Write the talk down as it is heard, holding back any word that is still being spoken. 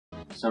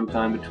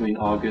Sometime between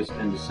August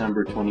and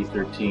December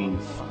 2013,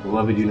 the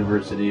beloved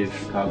University of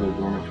Chicago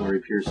dormitory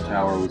Pierce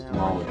Tower was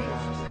demolished.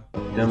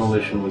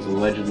 Demolition was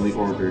allegedly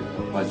ordered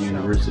by the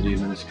university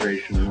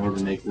administration in order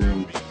to make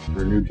room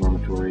for a new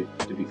dormitory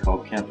to be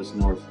called Campus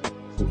North,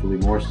 which will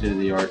be more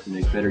state-of-the-art and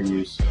make better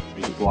use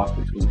of the block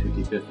between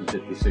 55th and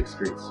 56th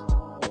Streets.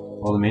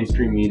 While the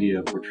mainstream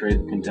media portrayed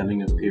the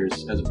condemning of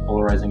Pierce as a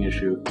polarizing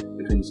issue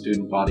between the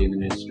student body and the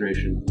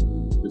administration,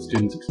 with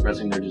students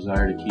expressing their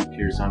desire to keep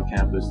Pierce on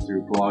campus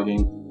through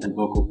blogging and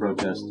vocal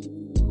protest,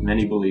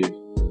 many believed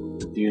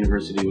that the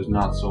university was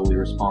not solely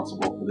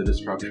responsible for the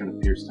destruction of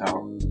Pierce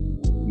Tower.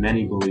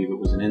 Many believe it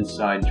was an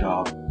inside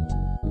job,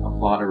 a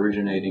plot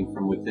originating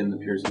from within the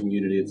Pierce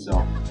community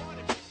itself.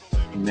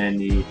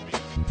 Many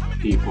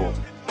people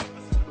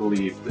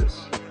believe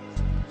this.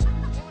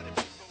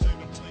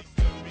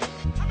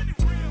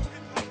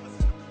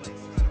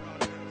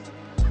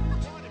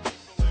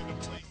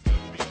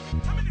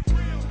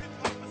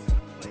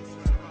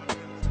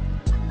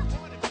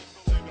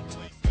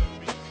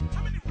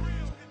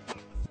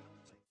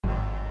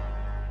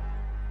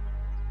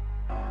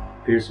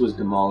 Pierce was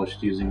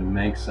demolished using a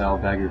Manx-style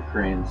bagger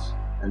cranes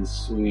and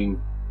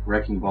swinging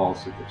wrecking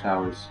balls at the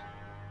towers.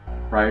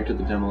 Prior to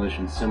the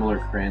demolition, similar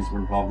cranes were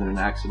involved in an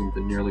accident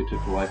that nearly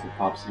took the life of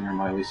pop singer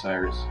Miley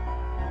Cyrus.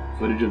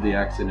 Footage of the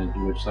accident,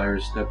 in which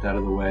Cyrus stepped out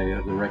of the way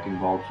of the wrecking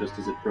ball just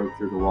as it broke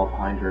through the wall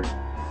behind her,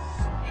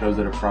 shows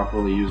that a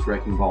properly used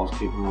wrecking ball is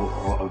capable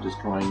of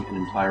destroying an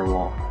entire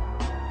wall.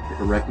 If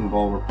a wrecking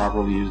ball were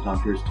properly used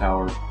on Pierce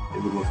Tower,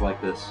 it would look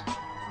like this.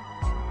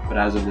 But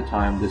as of the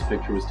time this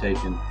picture was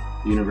taken,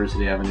 the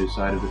University Avenue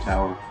side of the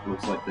tower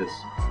looks like this.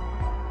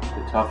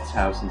 The Tufts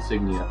House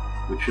insignia,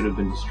 which should have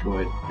been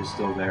destroyed, is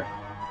still there.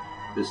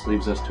 This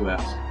leaves us to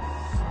ask,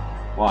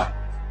 why?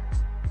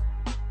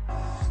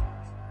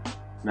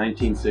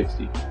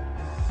 1960.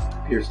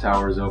 Pierce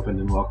Tower is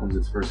opened and welcomes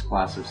its first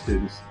class of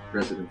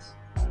residents.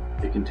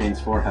 It contains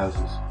 4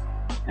 houses: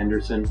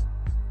 Henderson,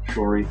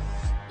 Shorey,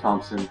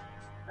 Thompson,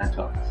 and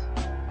Tufts.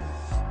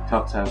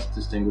 Tufts House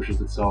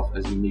distinguishes itself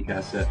as a unique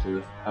asset to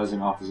the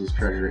housing office's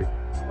treasury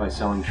by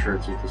selling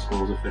shirts with the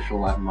school's official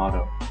Latin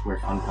motto, "Where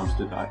fun comes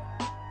to die."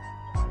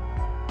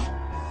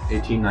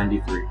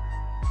 1893.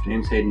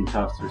 James Hayden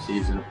Tufts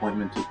receives an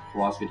appointment to the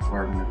philosophy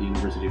department at the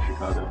University of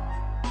Chicago.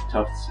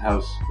 Tufts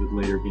House would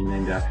later be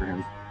named after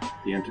him,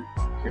 the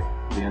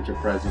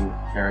enterprising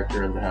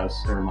character of the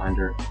house, a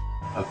reminder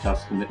of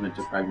Tufts' commitment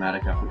to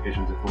pragmatic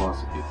applications of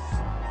philosophy.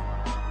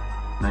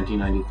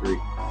 1993.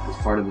 As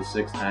part of the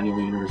 6th Annual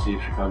University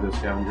of Chicago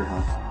Scavenger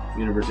Hunt,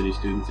 university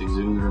students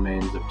exhumed the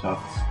remains of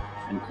Tufts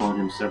and cloned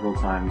him several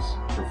times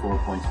for 4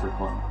 points per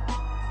clone.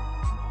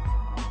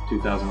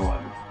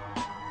 2011.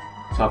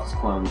 Tufts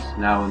clones,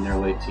 now in their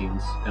late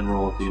teens,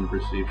 enroll at the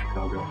University of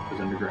Chicago as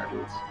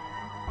undergraduates.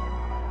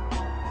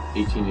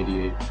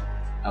 1888.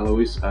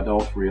 Alois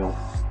Adolf Rehl,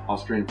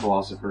 Austrian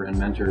philosopher and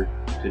mentor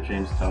to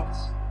James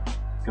Tufts,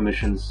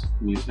 commissions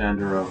Mies van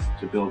der Rohe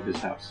to build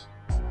his house.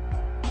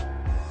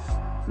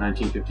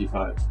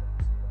 1955.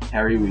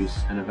 Harry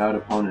Weiss, an avowed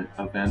opponent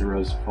of van der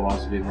Rohe's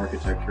philosophy of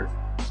architecture,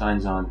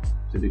 signs on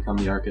to become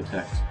the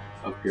architect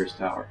of Pierce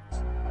Tower.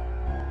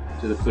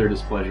 To the clear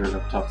displeasure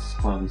of Tufts'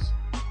 clones,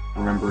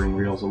 remembering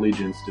Rehl's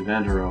allegiance to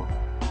van der Rohe,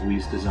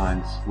 Weiss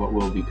designs what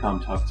will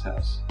become Tufts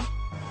House.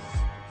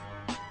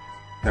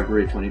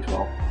 February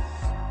 2012.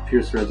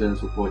 Pierce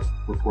residents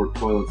report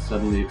toilets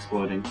suddenly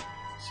exploding,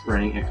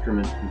 spraying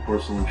excrement and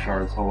porcelain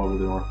shards all over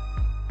the door.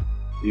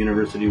 The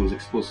university was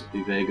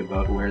explicitly vague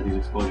about where these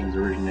explosions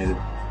originated,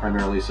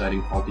 primarily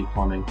citing faulty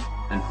plumbing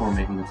and poor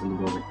maintenance in the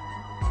building.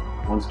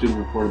 One student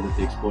reported that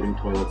the exploding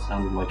toilets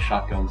sounded like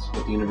shotguns,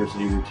 but the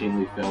university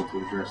routinely failed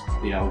to address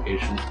the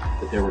allegation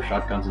that there were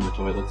shotguns in the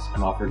toilets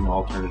and offered no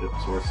alternative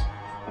source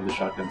of the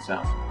shotgun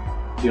sound.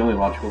 The only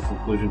logical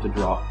conclusion to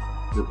draw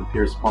is that the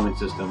Pierce plumbing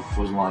system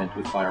was lined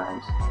with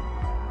firearms.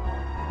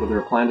 Whether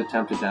a planned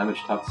attempt to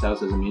damage Tufts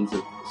House as a means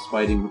of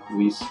spiting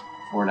Weiss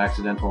or an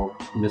accidental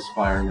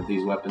misfiring of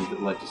these weapons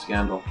that led to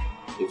scandal,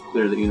 it's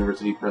clear that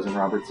University President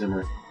Robert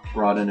Zimmer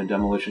brought in a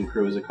demolition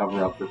crew as a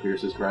cover-up for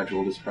Pierce's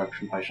gradual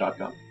destruction by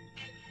shotgun.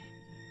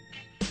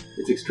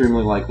 It's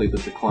extremely likely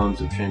that the clones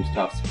of James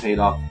Tufts paid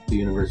off the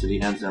university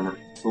and Zimmer,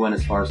 who went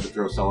as far as to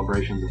throw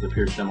celebrations of the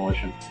Pierce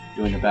demolition,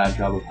 doing a bad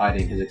job of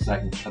hiding his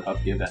excitement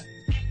about the event.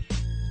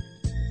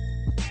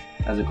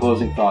 As a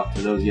closing thought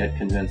to those yet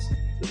convinced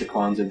that the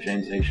clones of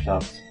James H.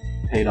 Tufts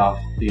paid off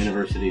the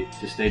university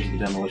to stage the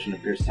demolition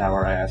of Pierce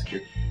Tower, I ask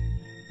you,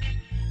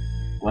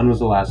 when was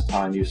the last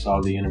time you saw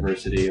the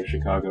University of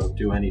Chicago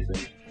do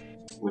anything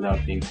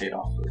without being paid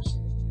off first?